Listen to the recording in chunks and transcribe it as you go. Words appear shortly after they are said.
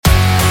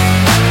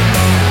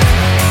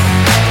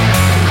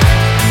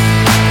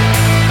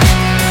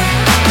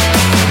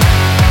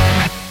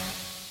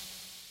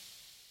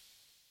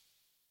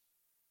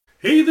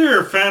Hey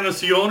there,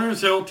 fantasy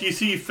owners.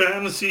 LTC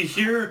Fantasy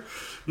here.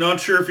 Not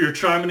sure if you're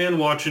chiming in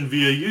watching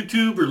via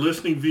YouTube or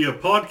listening via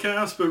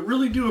podcast, but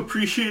really do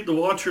appreciate the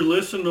watch or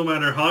listen no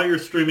matter how you're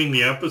streaming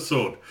the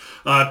episode.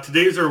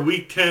 Today's our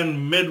Week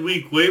 10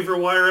 midweek waiver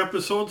wire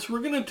episode, so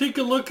we're going to take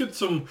a look at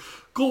some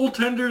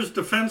goaltenders,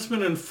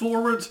 defensemen, and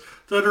forwards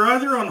that are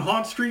either on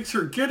hot streaks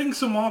or getting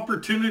some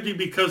opportunity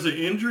because of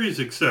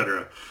injuries,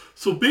 etc.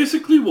 So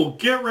basically, we'll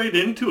get right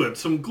into it.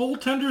 Some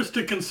goaltenders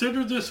to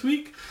consider this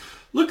week.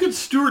 Look at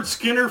Stuart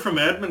Skinner from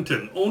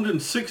Edmonton, owned in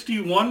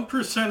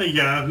 61% of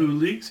Yahoo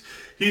leagues.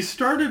 He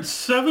started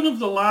 7 of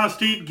the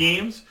last 8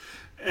 games,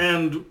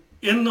 and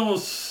in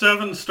those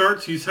 7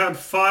 starts, he's had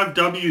 5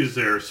 W's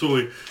there.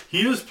 So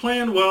he is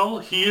playing well.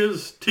 He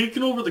is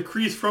taking over the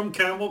crease from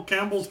Campbell.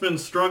 Campbell's been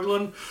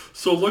struggling,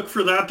 so look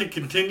for that to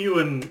continue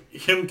and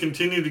him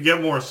continue to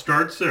get more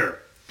starts there.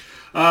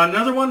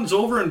 Another one's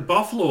over in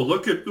Buffalo.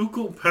 Look at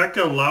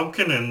Ukko-Pekka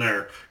Laukkanen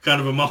there. Kind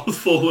of a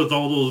mouthful with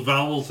all those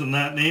vowels in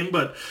that name,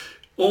 but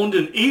owned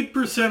in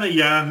 8% of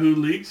Yahoo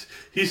leagues.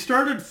 He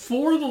started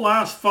 4 of the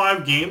last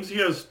 5 games. He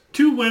has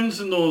 2 wins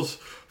in those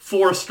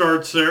 4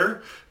 starts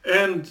there.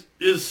 And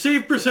his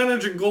save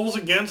percentage and goals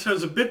against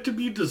has a bit to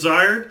be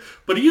desired,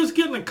 but he is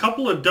getting a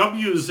couple of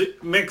W's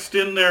mixed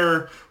in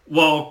there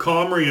while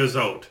Comrie is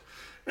out.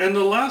 And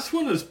the last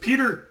one is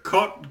Peter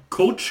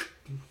Kochetkov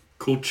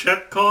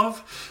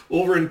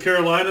over in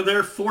Carolina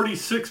there,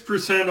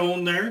 46%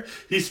 owned there.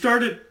 He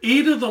started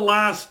 8 of the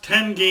last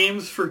 10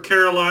 games for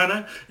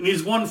Carolina, and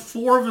he's won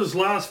 4 of his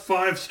last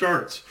 5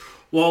 starts.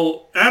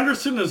 While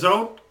Anderson is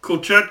out,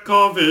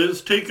 Kochetkov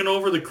is taking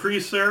over the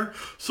crease there.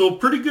 So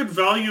pretty good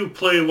value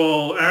play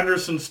while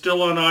Anderson's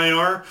still on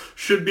IR.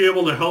 Should be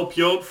able to help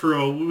you out for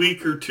a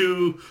week or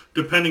 2,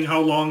 depending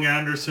how long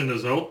Anderson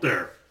is out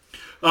there.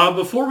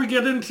 Before we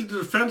get into the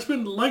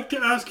defensemen, I'd like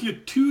to ask you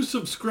to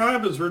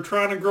subscribe as we're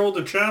trying to grow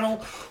the channel.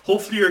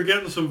 Hopefully you're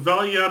getting some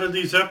value out of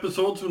these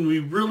episodes, and we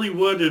really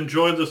would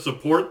enjoy the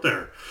support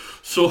there.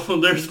 So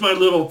there's my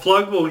little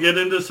plug. We'll get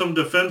into some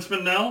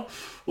defensemen now.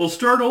 We'll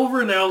start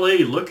over in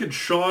LA. Look at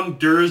Sean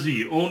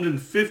Durzi, owned in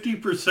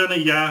 50%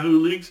 of Yahoo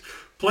leagues,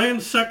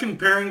 playing second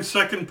pairing,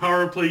 second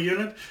power play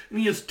unit, and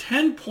he has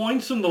 10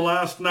 points in the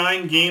last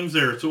 9 games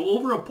there. So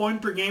over a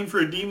point per game for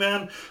a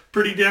D-man,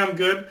 pretty damn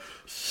good.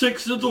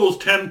 6 of those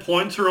 10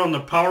 points are on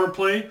the power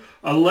play,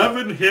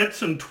 11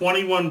 hits and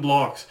 21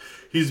 blocks.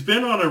 He's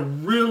been on a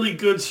really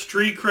good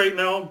streak right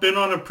now, been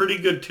on a pretty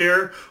good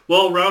tear.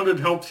 Well-rounded,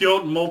 helps you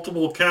out in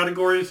multiple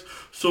categories.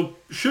 So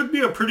should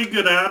be a pretty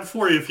good ad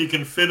for you if you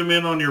can fit him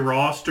in on your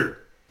roster.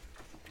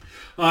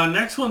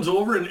 Next one's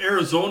over in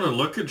Arizona.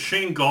 Look at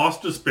Shane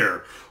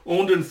Gostisbehere,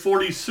 owned in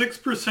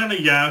 46% of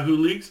Yahoo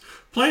leagues,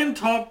 playing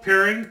top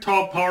pairing,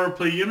 top power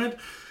play unit.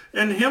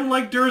 And him,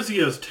 like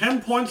Durzi, has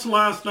 10 points the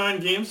last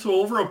 9 games,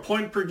 so over a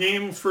point per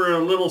game for a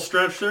little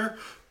stretch there.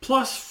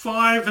 Plus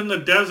 5 in the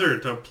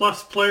desert, a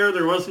plus player.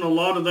 There wasn't a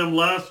lot of them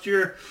last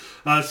year.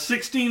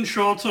 16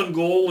 shots on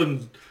goal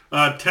and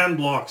 10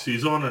 blocks.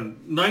 He's on a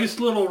nice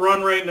little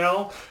run right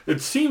now.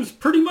 It seems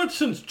pretty much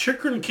since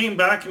Chychrun came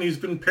back and he's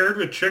been paired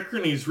with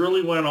Chychrun, he's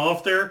really went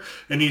off there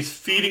and he's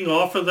feeding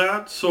off of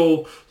that.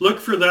 So look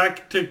for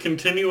that to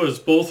continue as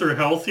both are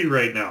healthy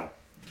right now.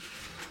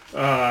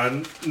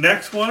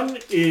 Next one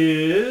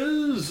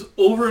is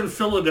over in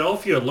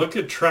Philadelphia. Look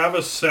at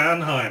Travis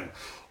Sanheim.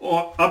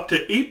 Up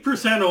to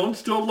 8% owned,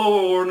 still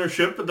low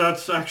ownership, but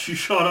that's actually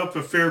shot up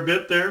a fair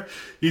bit there.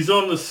 He's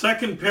on the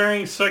second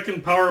pairing,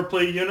 second power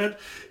play unit.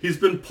 He's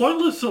been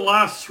pointless the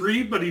last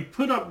 3, but he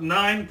put up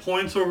 9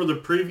 points over the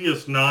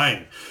previous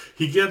 9.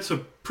 He gets a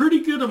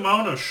pretty good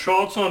amount of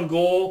shots on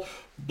goal,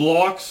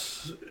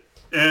 blocks,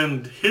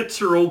 and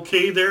hits are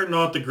okay there.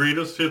 Not the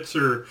greatest, hits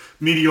are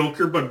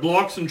mediocre, but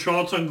blocks and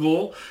shots on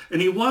goal. And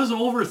he was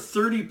over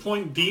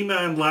 30-point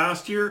D-man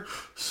last year,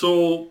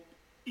 so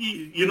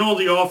you know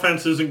the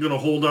offense isn't going to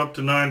hold up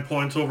to 9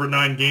 points over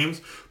 9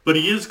 games, but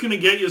he is going to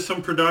get you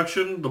some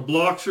production. The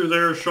blocks are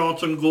there,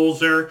 shots and goals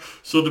there,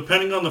 so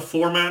depending on the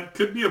format,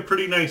 could be a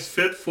pretty nice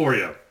fit for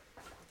you.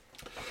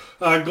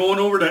 Going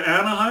over to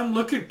Anaheim,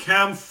 look at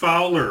Cam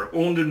Fowler,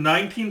 owned in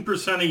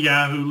 19% of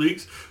Yahoo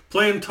leagues,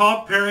 playing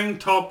top pairing,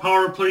 top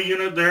power play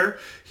unit there.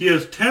 He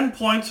has 10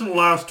 points in the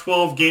last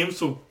 12 games,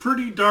 so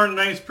pretty darn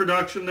nice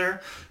production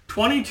there.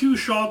 22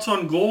 shots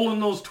on goal in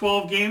those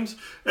 12 games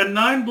and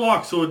 9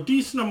 blocks, so a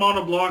decent amount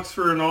of blocks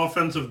for an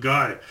offensive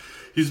guy.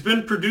 He's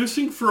been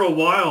producing for a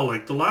while.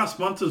 Like the last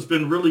month has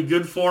been really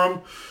good for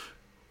him.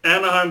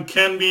 Anaheim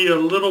can be a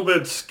little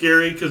bit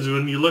scary because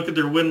when you look at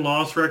their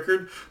win-loss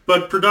record,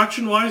 but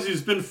production-wise,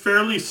 he's been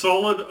fairly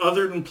solid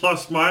other than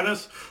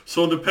plus-minus,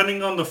 so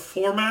depending on the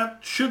format,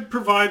 should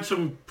provide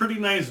some pretty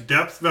nice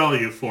depth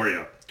value for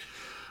you.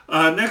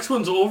 Next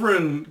one's over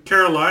in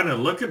Carolina.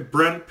 Look at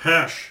Brett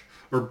Pesce,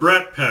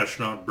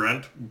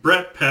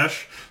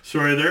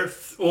 sorry there,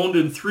 owned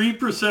in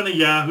 3% of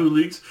Yahoo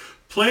leagues,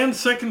 playing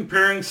second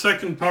pairing,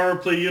 second power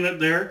play unit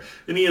there,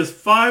 and he has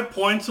 5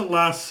 points in the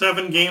last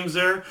 7 games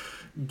there.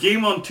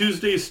 Game on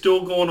Tuesday is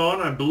still going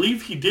on. I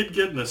believe he did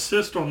get an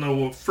assist on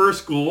the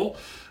first goal,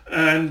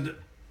 and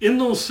in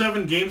those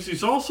 7 games,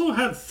 he's also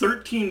had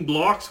 13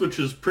 blocks, which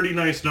is a pretty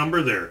nice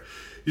number there.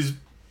 He's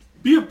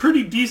be a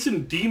pretty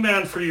decent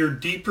D-man for your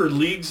deeper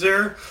leagues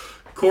there.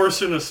 Of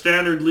course, in a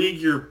standard league,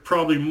 you're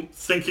probably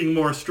thinking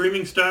more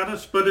streaming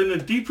status, but in a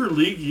deeper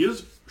league, he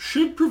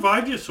should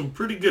provide you some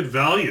pretty good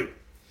value.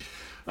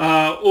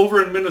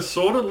 Over in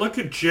Minnesota, look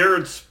at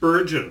Jared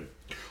Spurgeon.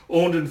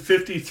 Owned in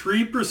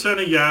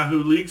 53% of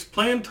Yahoo leagues,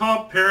 playing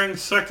top pairing,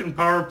 second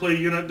power play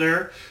unit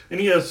there. And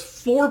he has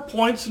 4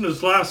 points in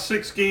his last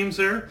 6 games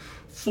there,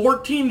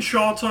 14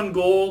 shots on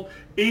goal,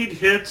 8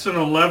 hits, and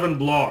 11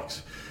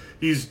 blocks.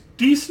 He's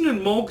decent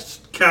in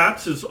most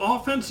cats. His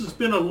offense has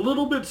been a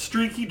little bit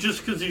streaky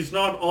just because he's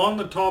not on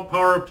the top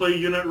power play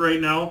unit right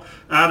now.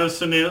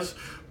 Addison is.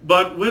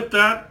 But with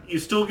that, you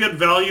still get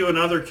value in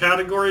other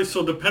categories.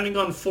 So depending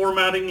on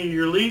formatting in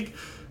your league,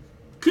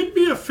 could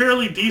be a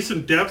fairly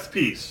decent depth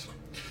piece.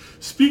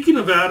 Speaking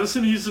of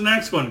Addison, he's the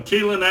next one.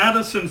 Kalen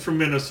Addison from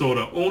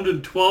Minnesota, owned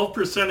in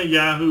 12% of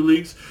Yahoo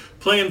leagues,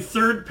 playing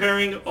third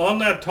pairing on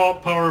that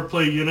top power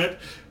play unit,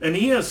 and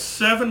he has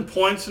 7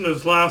 points in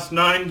his last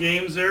 9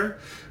 games there.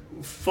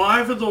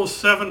 5 of those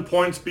 7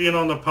 points being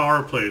on the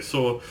power play.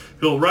 So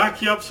he'll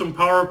rack you up some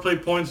power play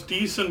points,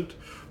 decent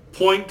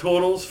point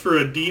totals for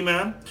a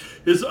D-man.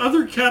 His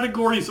other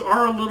categories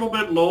are a little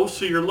bit low,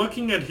 so you're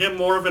looking at him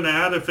more of an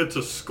ad if it's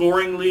a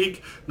scoring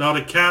league, not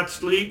a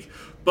cats league.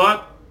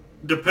 But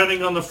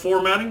depending on the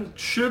formatting,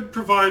 should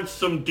provide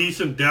some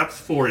decent depth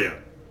for you.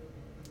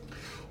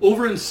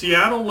 Over in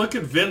Seattle, look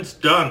at Vince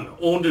Dunn,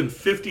 owned in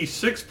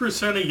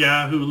 56% of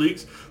Yahoo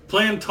leagues,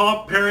 playing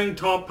top pairing,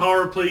 top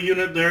power play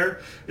unit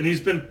there, and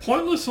he's been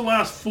pointless the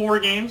last 4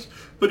 games,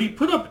 but he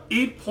put up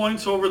 8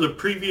 points over the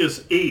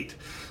previous 8.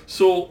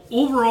 So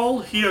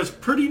overall, he has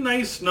pretty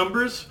nice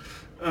numbers.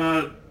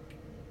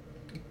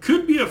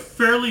 Could be a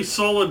fairly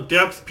solid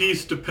depth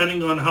piece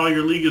depending on how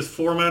your league is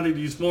formatted.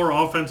 He's more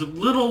offensive,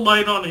 little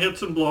light on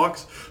hits and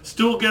blocks,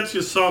 still gets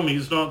you some.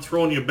 He's not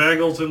throwing you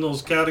bagels in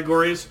those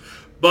categories,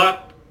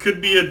 but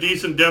could be a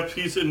decent depth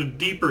piece in a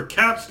deeper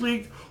Cats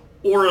league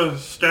or a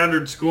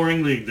standard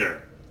scoring league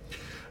there.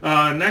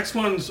 Next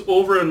one's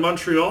over in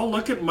Montreal.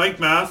 Look at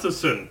Mike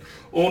Matheson,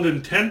 owned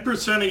in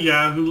 10% of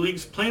Yahoo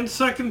leagues, playing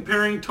second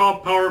pairing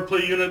top power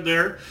play unit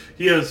there.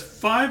 He has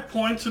 5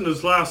 points in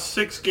his last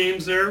 6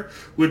 games there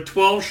with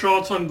 12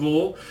 shots on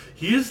goal.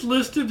 He is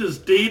listed as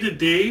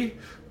day-to-day,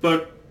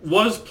 but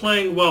was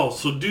playing well.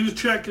 So do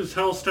check his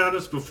health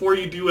status before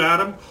you do add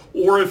him,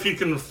 or if you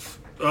can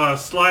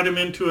slide him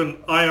into an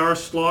IR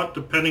slot,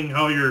 depending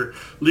how your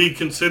league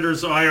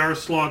considers IR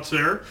slots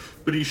there.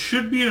 But he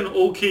should be an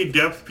okay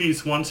depth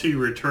piece once he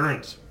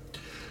returns.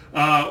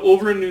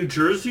 Over in New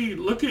Jersey,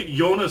 look at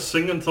Jonas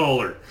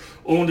Singenthaler,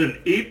 owned in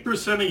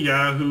 8% of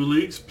Yahoo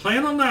leagues,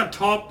 playing on that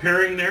top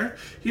pairing there.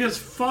 He has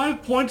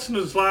 5 points in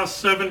his last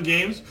 7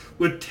 games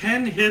with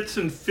 10 hits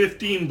and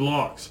 15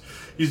 blocks.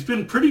 He's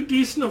been pretty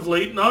decent of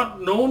late,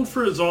 not known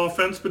for his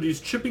offense, but he's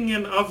chipping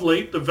in of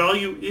late. The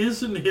value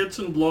is in hits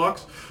and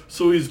blocks,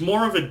 so he's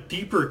more of a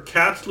deeper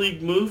Cats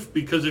League move,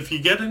 because if you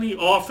get any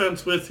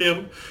offense with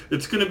him,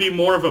 it's going to be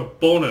more of a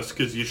bonus,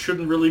 because you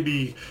shouldn't really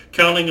be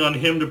counting on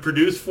him to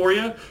produce for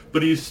you,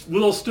 but he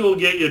will still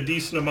get you a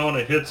decent amount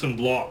of hits and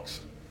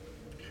blocks.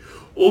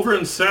 Over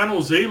in San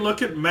Jose,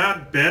 look at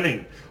Matt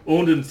Benning,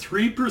 owned in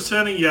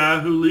 3% of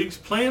Yahoo leagues,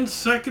 playing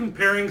second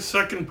pairing,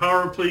 second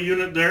power play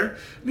unit there.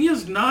 And he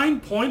has 9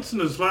 points in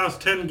his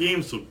last 10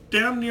 games, so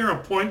damn near a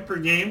point per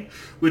game,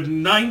 with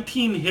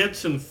 19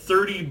 hits and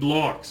 30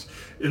 blocks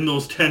in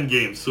those 10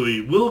 games. So he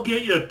will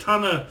get you a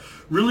ton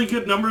of really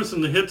good numbers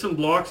in the hits and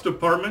blocks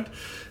department.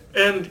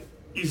 And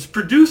he's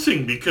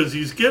producing because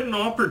he's getting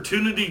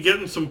opportunity,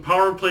 getting some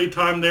power play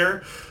time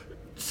there.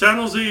 San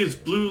Jose's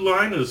blue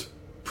line is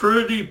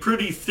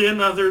pretty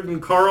thin other than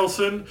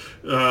Carlson.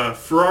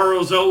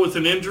 Ferraro's out with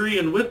an injury,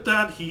 and with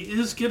that, he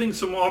is getting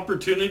some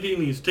opportunity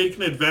and he's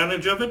taking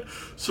advantage of it.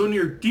 So in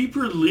your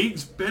deeper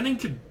leagues, Benning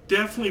could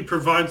definitely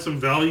provide some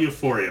value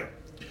for you.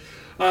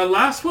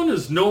 Last one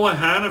is Noah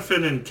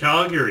Hannafin in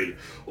Calgary,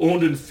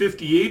 owned in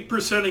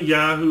 58% of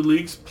Yahoo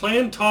leagues,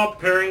 playing top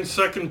pairing,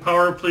 second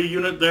power play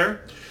unit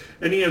there.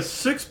 And he has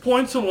 6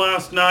 points in the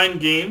last 9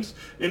 games.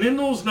 And in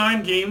those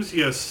 9 games, he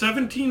has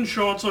 17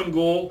 shots on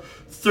goal,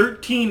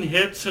 13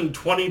 hits, and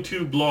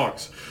 22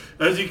 blocks.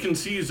 As you can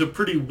see, he's a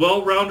pretty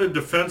well-rounded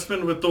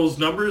defenseman with those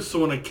numbers.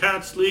 So in a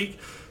Cats League,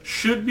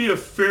 should be a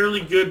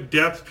fairly good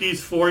depth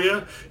piece for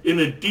you. In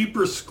a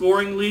deeper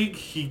scoring league,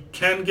 he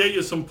can get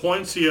you some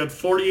points. He had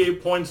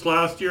 48 points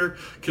last year.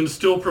 Can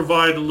still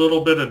provide a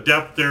little bit of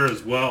depth there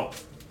as well.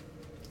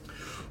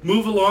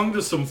 Move along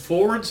to some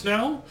forwards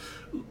now.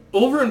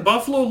 Over in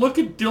Buffalo, look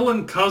at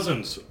Dylan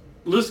Cousins,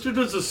 listed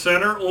as a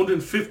center, owned in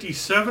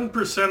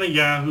 57% of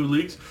Yahoo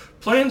leagues,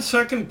 playing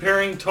second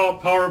pairing,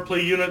 top power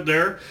play unit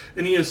there,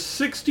 and he has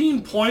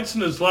 16 points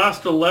in his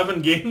last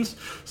 11 games,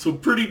 so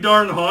pretty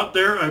darn hot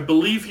there. I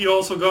believe he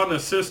also got an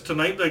assist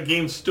tonight. That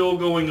game's still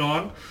going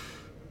on.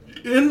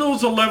 In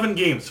those 11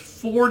 games,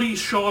 40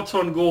 shots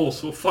on goal,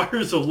 so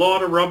fires a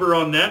lot of rubber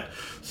on net.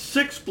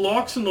 6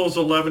 blocks in those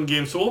 11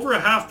 games, so over a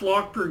half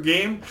block per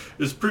game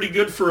is pretty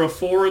good for a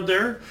forward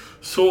there.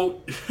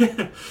 So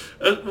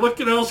what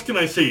else can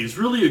I say? He's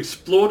really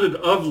exploded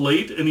of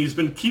late, and he's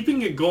been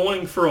keeping it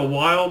going for a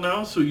while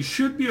now, so he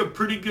should be a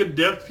pretty good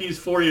depth piece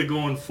for you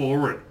going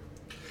forward.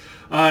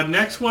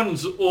 Next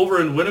one's over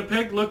in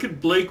Winnipeg. Look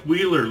at Blake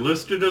Wheeler,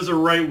 listed as a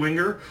right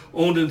winger,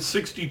 owned in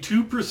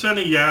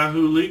 62% of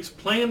Yahoo leagues,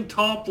 playing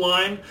top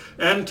line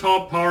and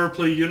top power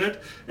play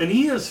unit, and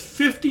he has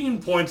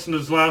 15 points in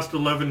his last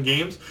 11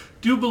 games.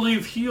 Do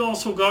believe he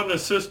also got an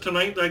assist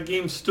tonight. That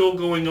game's still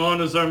going on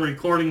as I'm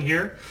recording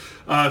here.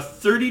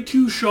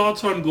 32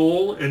 shots on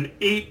goal and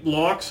 8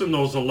 blocks in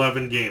those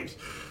 11 games.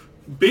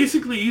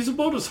 Basically, he's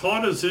about as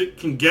hot as it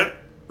can get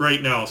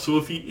right now. So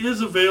if he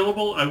is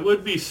available, I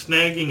would be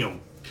snagging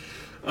him.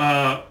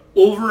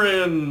 Over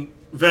in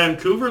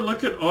Vancouver,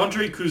 look at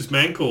Andrei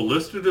Kuzmenko,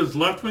 listed as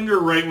left winger,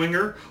 right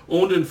winger,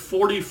 owned in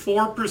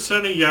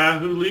 44% of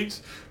Yahoo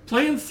leagues,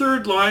 playing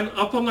third line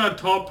up on that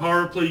top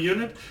power play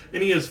unit,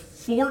 and he has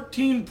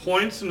 14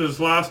 points in his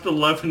last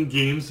 11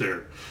 games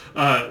there.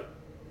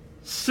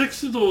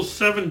 6 of those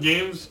 7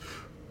 games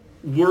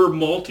were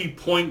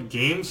multi-point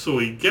games, so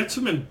he gets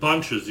them in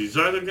bunches. He's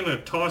either going to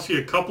toss you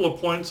a couple of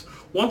points,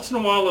 once in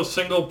a while a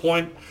single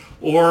point,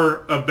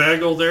 or a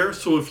bagel there.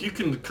 So if you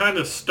can kind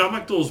of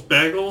stomach those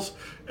bagels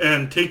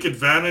and take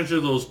advantage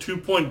of those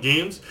 2-point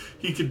games,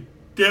 he could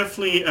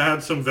definitely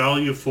add some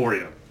value for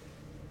you.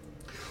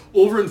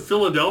 Over in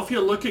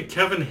Philadelphia, look at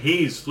Kevin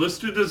Hayes,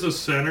 listed as a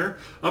center,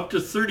 up to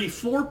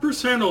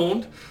 34%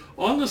 owned,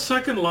 on the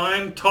second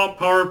line, top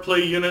power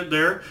play unit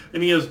there,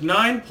 and he has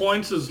 9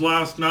 points his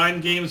last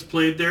 9 games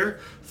played there,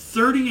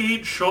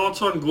 38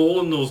 shots on goal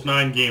in those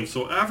 9 games,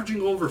 so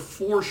averaging over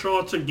 4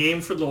 shots a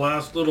game for the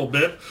last little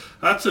bit.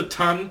 That's a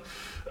ton.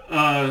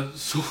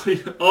 So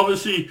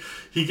obviously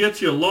he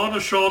gets you a lot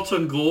of shots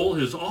on goal.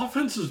 His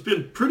offense has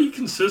been pretty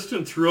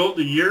consistent throughout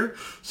the year,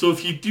 so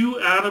if you do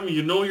add him,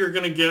 you know you're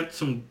going to get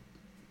some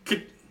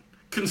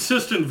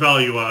consistent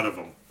value out of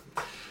him.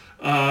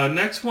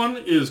 Next one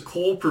is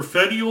Cole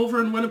Perfetti over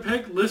in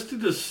Winnipeg,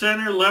 listed as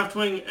center, left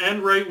wing,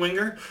 and right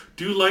winger.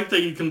 Do like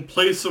that you can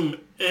place him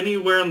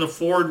anywhere in the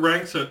forward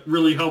ranks. That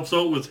really helps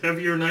out with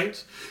heavier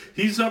nights.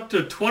 He's up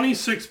to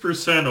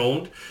 26%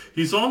 owned.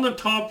 He's on the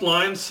top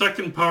line,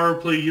 second power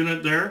play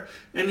unit there,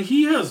 and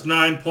he has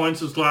 9 points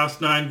his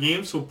last 9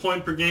 games, so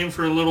point per game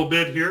for a little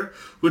bit here,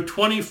 with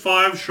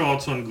 25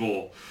 shots on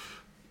goal.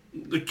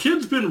 The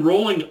kid's been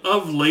rolling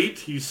of late.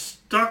 He's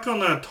stuck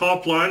on that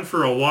top line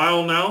for a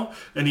while now,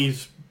 and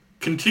he's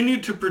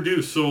continued to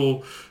produce.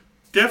 So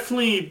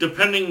definitely,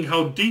 depending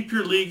how deep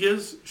your league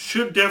is,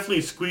 should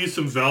definitely squeeze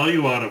some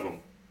value out of him.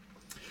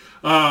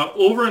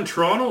 Over in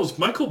Toronto is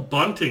Michael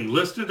Bunting,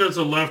 listed as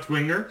a left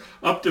winger,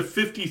 up to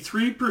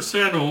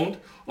 53% owned,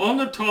 on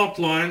the top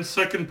line,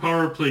 second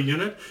power play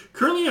unit.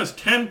 Currently has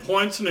 10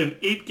 points in an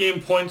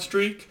 8-game point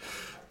streak.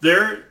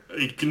 There,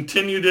 he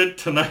continued it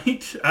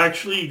tonight.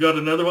 Actually, he got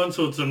another one,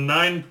 so it's a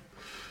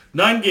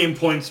 9-game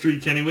point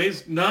streak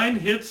anyways. 9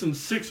 hits and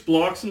 6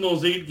 blocks in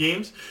those 8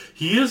 games.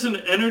 He is an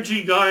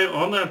energy guy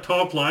on that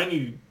top line.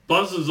 He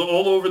buzzes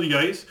all over the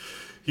ice.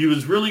 He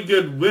was really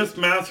good with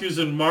Matthews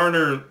and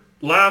Marner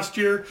last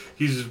year.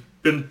 He's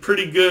been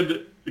pretty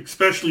good,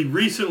 especially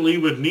recently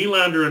with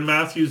Nylander and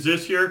Matthews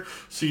this year.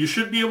 So you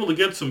should be able to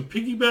get some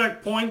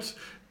piggyback points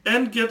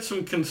and get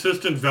some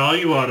consistent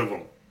value out of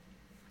him.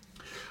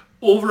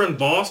 Over in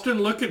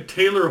Boston, look at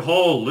Taylor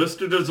Hall,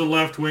 listed as a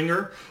left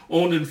winger,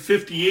 owned in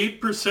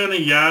 58%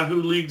 of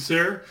Yahoo leagues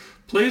there.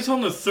 Plays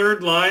on the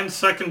third line,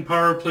 second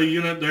power play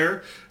unit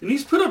there. And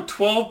he's put up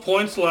 12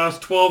 points the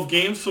last 12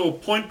 games, so a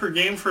point per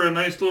game for a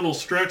nice little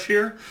stretch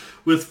here,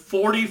 with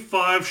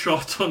 45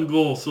 shots on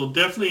goal. So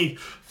definitely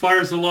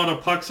fires a lot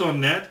of pucks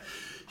on net.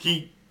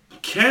 He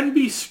can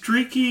be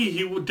streaky.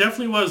 He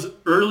definitely was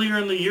earlier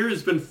in the year.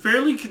 He's been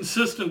fairly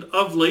consistent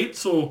of late,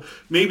 so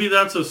maybe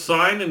that's a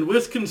sign. And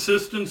with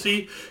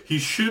consistency, he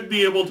should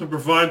be able to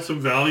provide some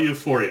value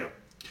for you.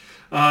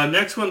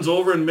 Next one's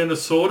over in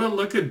Minnesota.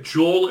 Look at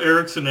Joel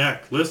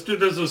Eriksson-Ek,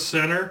 listed as a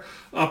center,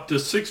 up to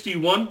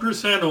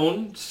 61%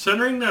 owned,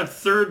 centering that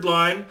third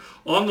line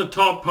on the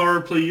top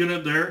power play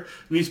unit there.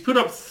 And he's put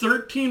up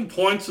 13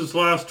 points his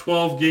last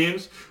 12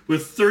 games,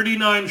 with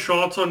 39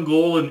 shots on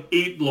goal and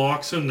 8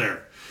 blocks in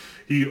there.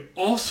 He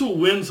also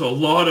wins a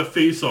lot of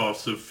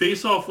face-offs. If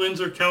face-off wins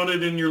are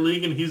counted in your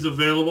league and he's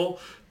available,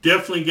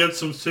 definitely get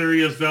some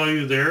serious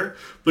value there.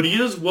 But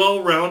he is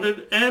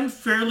well-rounded and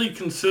fairly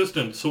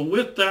consistent. So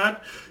with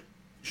that,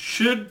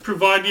 should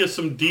provide you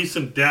some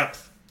decent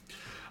depth.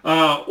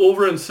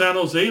 Over in San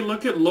Jose,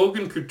 look at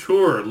Logan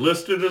Couture,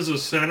 listed as a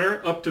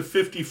center, up to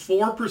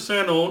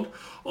 54% owned,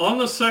 on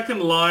the second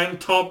line,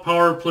 top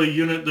power play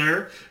unit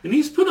there. And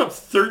he's put up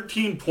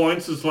 13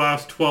 points his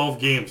last 12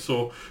 games.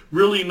 So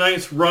really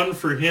nice run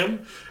for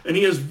him. And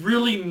he has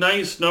really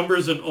nice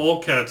numbers in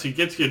all cats. He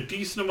gets you a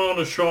decent amount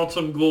of shots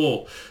on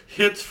goal,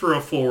 hits for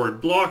a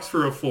forward, blocks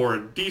for a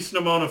forward,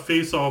 decent amount of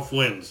face-off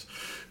wins.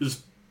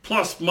 His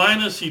plus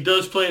minus. He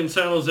does play in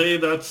San Jose.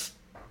 That's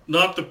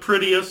not the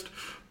prettiest,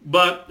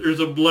 but there's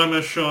a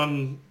blemish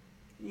on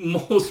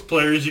most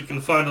players. You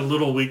can find a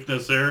little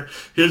weakness there.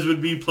 His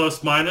would be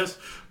plus minus.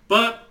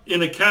 But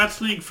in a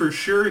Cats league, for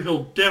sure,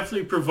 he'll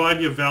definitely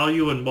provide you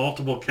value in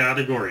multiple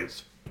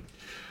categories.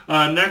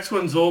 Next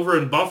one's over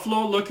in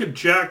Buffalo. Look at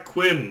Jack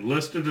Quinn,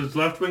 listed as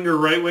left winger,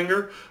 right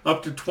winger,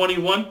 up to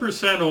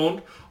 21%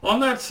 owned.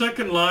 On that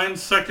second line,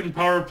 second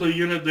power play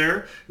unit there.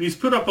 And he's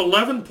put up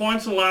 11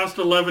 points in the last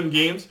 11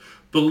 games.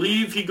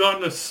 Believe he got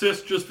an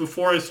assist just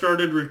before I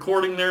started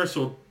recording there,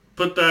 so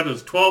put that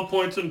as 12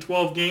 points in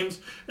 12 games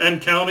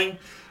and counting.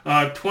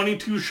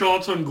 22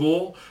 shots on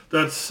goal.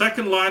 That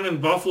second line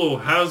in Buffalo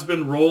has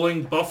been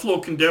rolling. Buffalo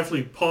can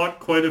definitely pot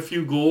quite a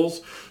few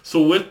goals.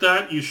 So with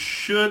that, you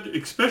should,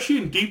 especially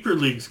in deeper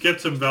leagues,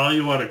 get some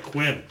value out of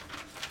Quinn.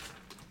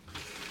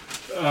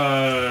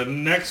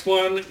 Next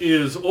one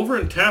is over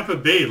in Tampa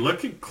Bay.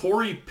 Look at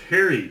Corey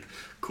Perry.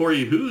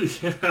 Corey who?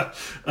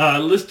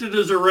 Listed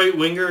as a right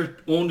winger,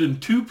 owned in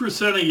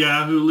 2% of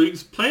Yahoo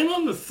leagues, playing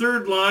on the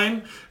third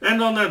line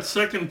and on that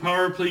second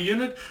power play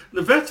unit.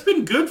 The vet's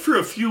been good for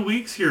a few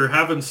weeks here,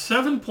 having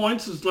 7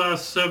 points his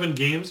last 7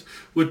 games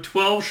with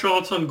 12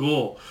 shots on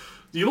goal.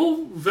 The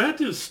old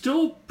vet is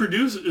still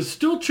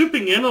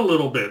chipping in a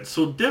little bit,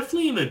 so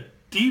definitely in a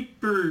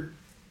deep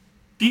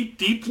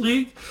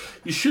league,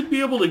 you should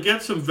be able to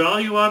get some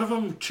value out of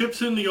him.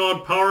 Chips in the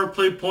odd power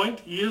play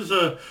point. He is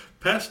a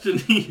pest, and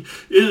he's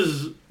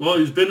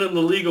been in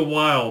the league a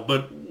while.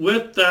 But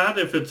with that,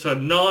 if it's a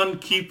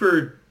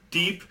non-keeper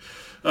deep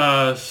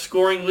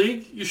scoring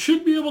league, you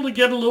should be able to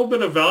get a little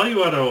bit of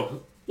value out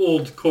of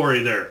old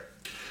Corey there.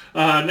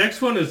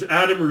 Next one is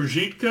Adam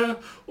Ruzicka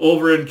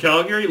over in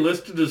Calgary,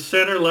 listed as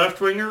center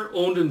left winger,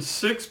 owned in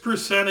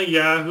 6% of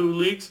Yahoo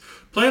leagues,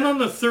 playing on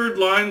the third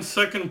line,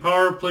 second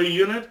power play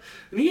unit,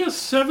 and he has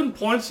 7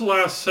 points the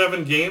last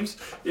 7 games.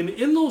 And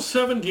in those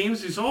 7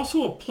 games, he's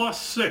also a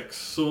 +6,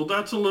 so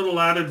that's a little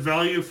added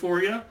value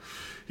for you.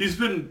 He's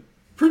been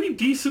pretty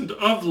decent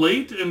of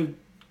late and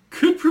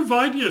could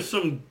provide you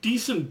some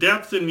decent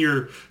depth in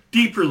your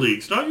deeper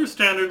leagues. Not your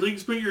standard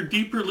leagues, but your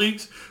deeper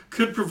leagues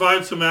could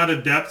provide some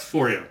added depth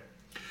for you.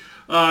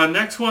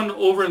 Next one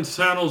over in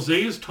San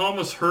Jose is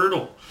Thomas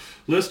Hertl.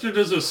 Listed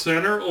as a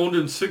center, owned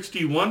in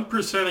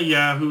 61% of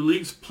Yahoo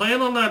leagues,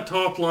 playing on that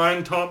top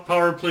line, top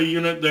power play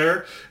unit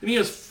there, and he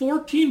has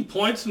 14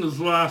 points in his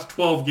last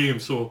 12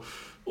 games, so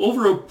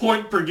over a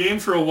point per game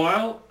for a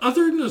while.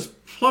 Other than his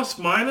plus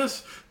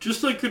minus,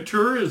 just like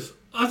Couture, his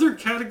other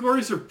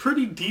categories are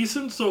pretty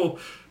decent, so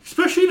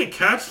especially in a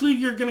Cats league,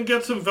 you're going to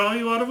get some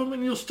value out of him,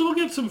 and you'll still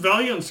get some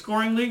value in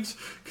scoring leagues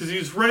because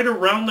he's right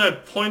around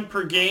that point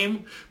per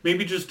game,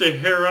 maybe just a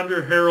hair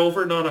under, hair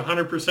over, not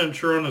 100%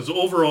 sure on his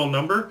overall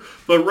number,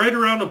 but right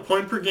around a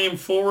point per game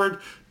forward,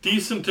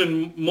 decent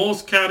in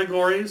most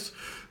categories.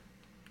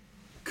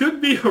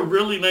 Could be a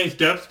really nice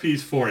depth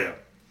piece for you.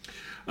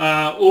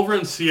 Over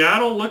in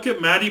Seattle, look at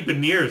Matty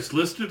Beniers,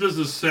 listed as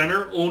a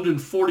center, owned in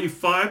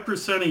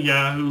 45% of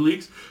Yahoo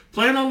leagues,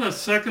 playing on the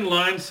second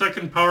line,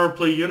 second power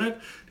play unit.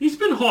 He's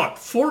been hot.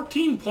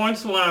 14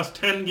 points in the last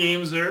 10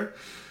 games there.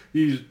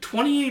 He's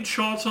 28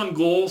 shots on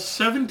goal,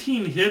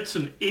 17 hits,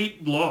 and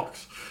 8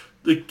 blocks.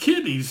 The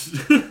kid,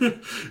 he's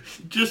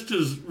just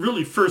his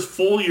really first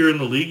full year in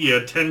the league. He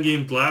had 10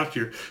 games last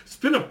year. He's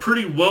been a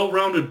pretty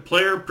well-rounded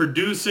player,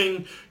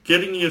 producing,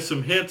 getting you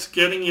some hits,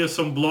 getting you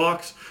some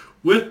blocks.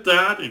 With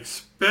that,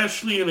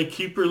 especially in a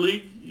keeper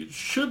league, you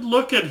should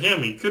look at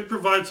him. He could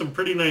provide some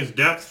pretty nice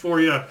depth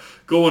for you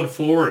going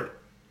forward.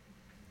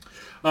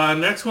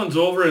 Next one's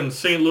over in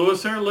St.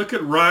 Louis there. Look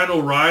at Ryan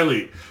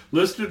O'Reilly,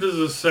 listed as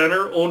a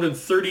center, owned in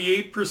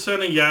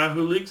 38% of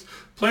Yahoo leagues,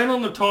 playing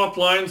on the top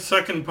line,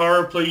 second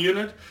power play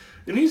unit.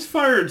 And he's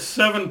fired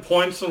 7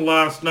 points in the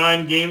last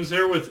 9 games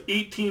there with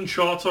 18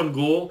 shots on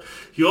goal.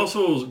 He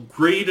also is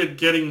great at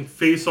getting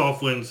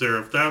face-off wins there.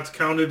 If that's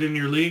counted in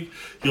your league,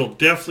 you'll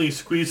definitely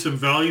squeeze some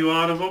value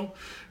out of him.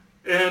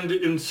 And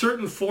in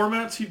certain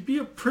formats, he'd be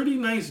a pretty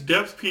nice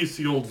depth piece,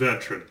 the old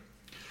veteran.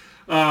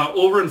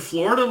 Over in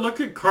Florida, look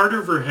at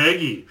Carter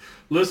Verhaeghe,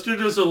 listed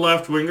as a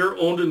left winger,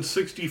 owned in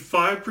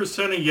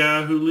 65% of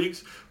Yahoo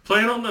leagues,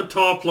 playing on the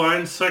top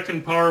line,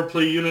 second power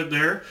play unit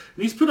there.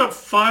 And he's put up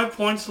 5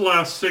 points the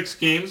last 6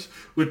 games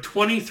with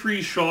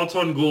 23 shots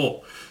on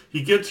goal.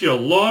 He gets you a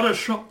lot of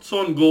shots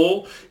on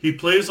goal. He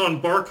plays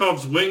on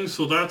Barkov's wing,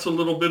 so that's a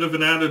little bit of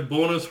an added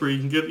bonus where you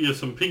can get you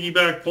some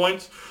piggyback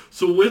points.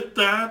 So with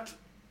that,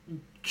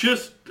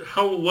 just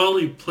how well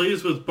he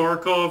plays with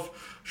Barkov,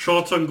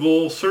 shots on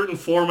goal, certain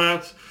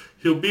formats,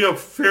 he'll be a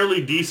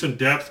fairly decent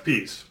depth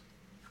piece.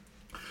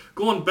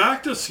 Going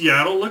back to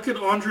Seattle, look at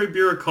Andre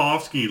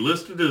Burakovsky,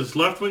 listed as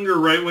left winger,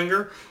 right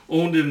winger,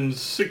 owned in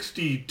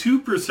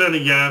 62%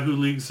 of Yahoo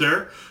leagues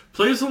there.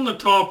 Plays on the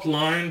top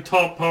line,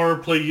 top power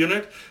play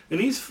unit,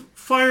 and he's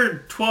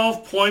fired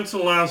 12 points in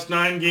the last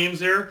 9 games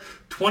there,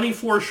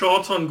 24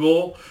 shots on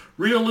goal.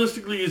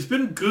 Realistically, he's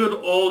been good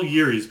all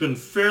year. He's been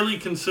fairly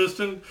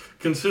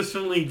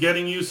consistently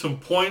getting you some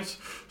points.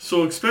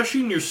 So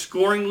especially in your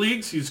scoring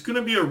leagues, he's going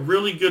to be a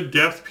really good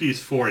depth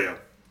piece for you.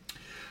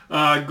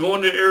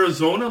 Going to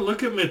Arizona,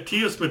 look at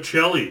Matias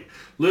Michelli.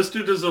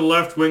 Listed as a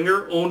left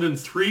winger, owned in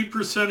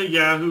 3% of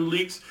Yahoo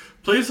leagues.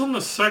 Plays on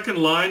the second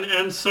line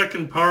and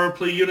second power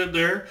play unit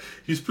there.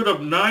 He's put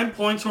up 9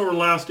 points over the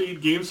last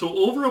 8 games, so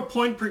over a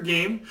point per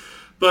game.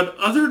 But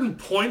other than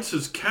points,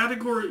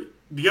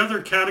 the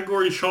other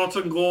category, shots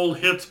on goal,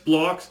 hits,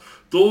 blocks,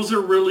 those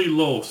are really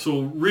low.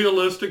 So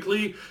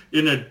realistically,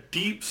 in a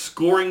deep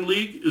scoring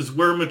league is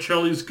where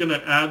Michelli's going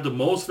to add the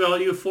most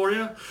value for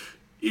you.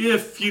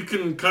 If you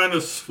can kind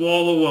of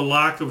swallow a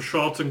lack of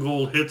shots and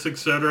goal, hits,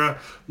 etc.,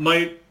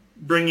 might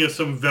bring you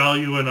some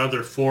value in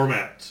other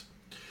formats.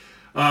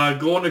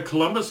 Going to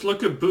Columbus,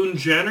 look at Boone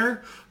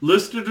Jenner,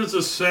 listed as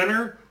a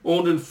center,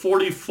 owned in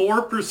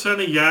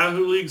 44% of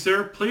Yahoo leagues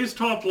there, plays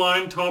top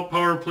line, top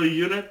power play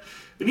unit,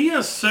 and he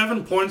has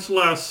 7 points the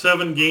last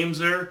 7 games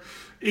there,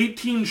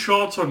 18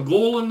 shots on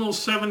goal in those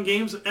 7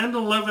 games, and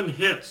 11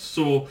 hits.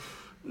 So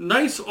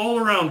nice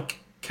all-around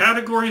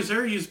categories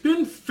there. He's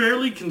been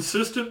fairly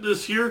consistent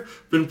this year,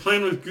 been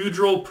playing with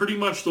Goudreau pretty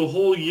much the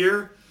whole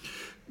year.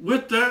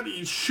 With that,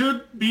 he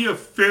should be a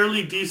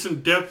fairly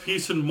decent depth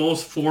piece in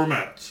most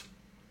formats.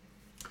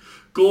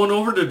 Going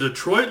over to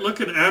Detroit, look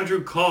at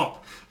Andrew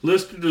Kopp.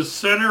 Listed as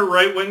center,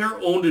 right winger,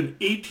 owned in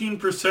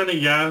 18% of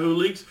Yahoo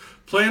leagues.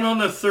 Playing on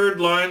the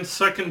third line,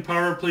 second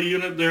power play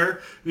unit there.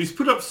 And he's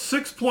put up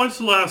 6 points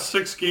the last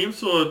 6 games,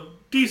 so a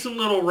decent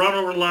little run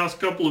over the last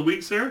couple of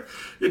weeks there.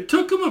 It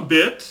took him a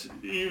bit,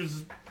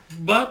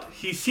 but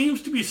he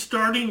seems to be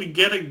starting to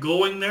get it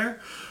going there.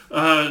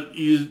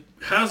 He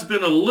has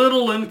been a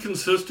little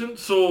inconsistent,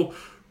 so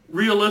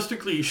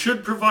realistically, he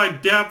should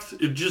provide depth.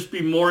 It'd just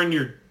be more in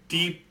your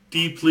deep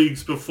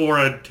leagues before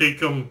I'd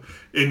take him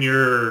in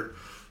your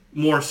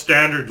more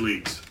standard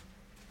leagues.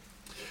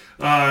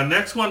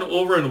 Next one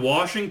over in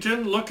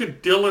Washington, look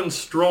at Dylan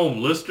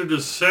Strome, listed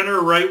as center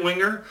right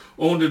winger,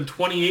 owned in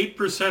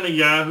 28% of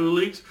Yahoo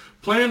leagues,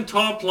 playing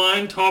top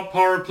line, top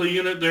power play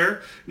unit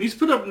there, and he's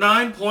put up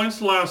 9 points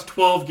the last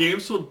 12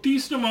 games, so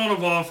decent amount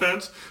of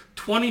offense,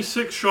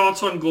 26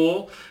 shots on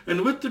goal,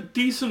 and with the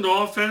decent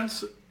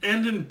offense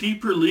and in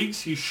deeper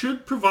leagues, he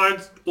should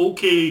provide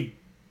okay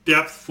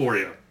depth for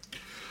you.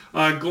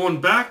 Going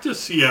back to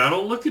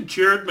Seattle, look at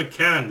Jared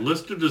McCann,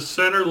 listed as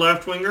center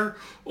left winger,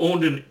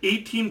 owned in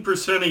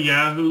 18% of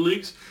Yahoo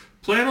leagues,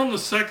 playing on the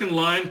second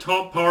line,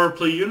 top power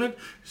play unit.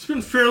 He's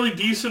been fairly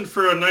decent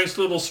for a nice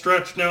little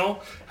stretch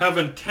now,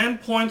 having 10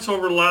 points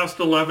over the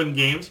last 11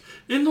 games.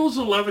 In those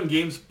 11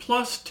 games,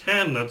 plus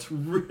 10. That's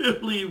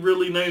really,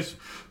 really nice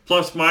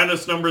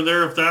plus-minus number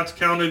there if that's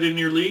counted in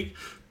your league.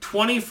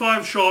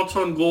 25 shots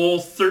on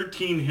goal,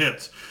 13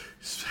 hits.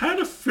 He's had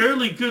a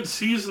fairly good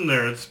season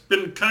there. It's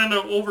been kind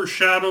of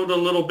overshadowed a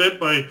little bit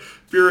by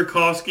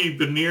Burakovsky,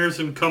 Beniers,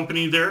 and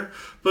company there.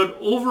 But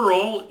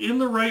overall, in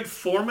the right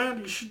format,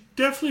 he should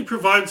definitely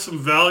provide some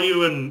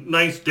value and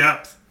nice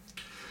depth.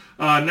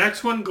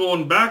 Next one,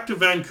 going back to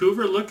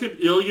Vancouver, look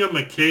at Ilya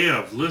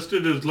Mikheyev,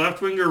 listed as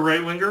left winger,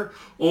 right winger,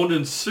 owned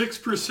in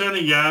 6%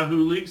 of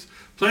Yahoo leagues,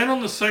 playing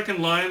on the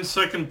second line,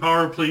 second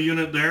power play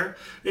unit there.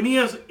 And he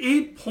has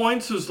 8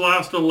 points his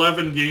last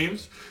 11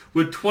 games,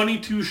 with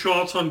 22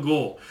 shots on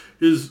goal.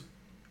 His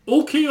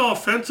okay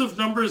offensive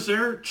numbers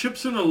there,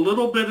 chips in a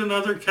little bit in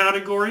other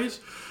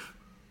categories.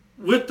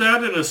 With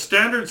that, in a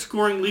standard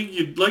scoring league,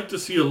 you'd like to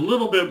see a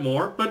little bit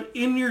more, but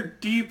in your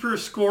deeper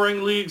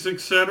scoring leagues,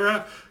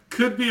 etc.,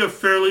 could be a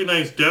fairly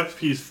nice depth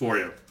piece for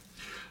you.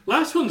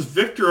 Last one's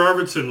Victor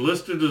Arvidsson,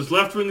 listed as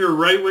left winger,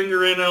 right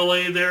winger in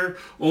LA there,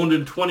 owned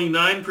in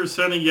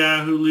 29% of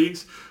Yahoo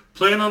leagues.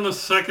 Playing on the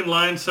second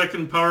line,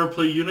 second power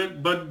play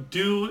unit, but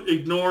do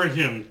ignore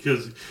him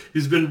because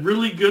he's been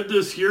really good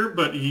this year,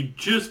 but he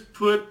just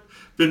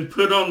been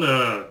put on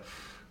the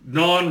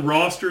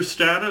non-roster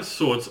status,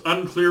 so it's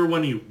unclear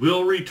when he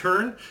will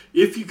return.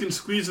 If you can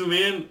squeeze him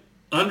in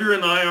under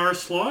an IR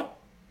slot,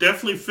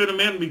 definitely fit him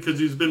in because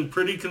he's been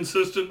pretty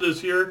consistent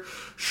this year.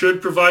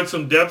 Should provide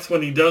some depth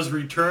when he does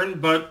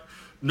return, but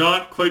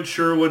not quite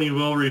sure when he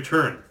will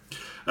return.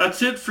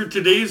 That's it for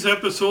today's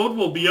episode.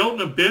 We'll be out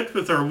in a bit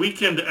with our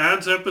weekend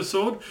ads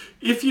episode.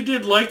 If you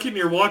did like it and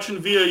you're watching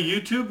via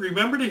YouTube,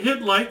 remember to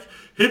hit like,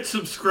 hit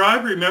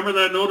subscribe, remember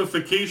that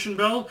notification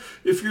bell.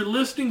 If you're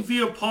listening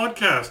via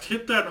podcast,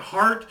 hit that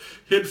heart,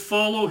 hit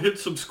follow, hit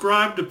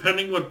subscribe,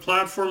 depending what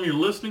platform you're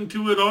listening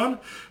to it on.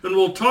 And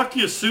we'll talk to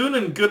you soon,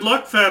 and good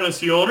luck,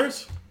 fantasy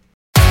owners.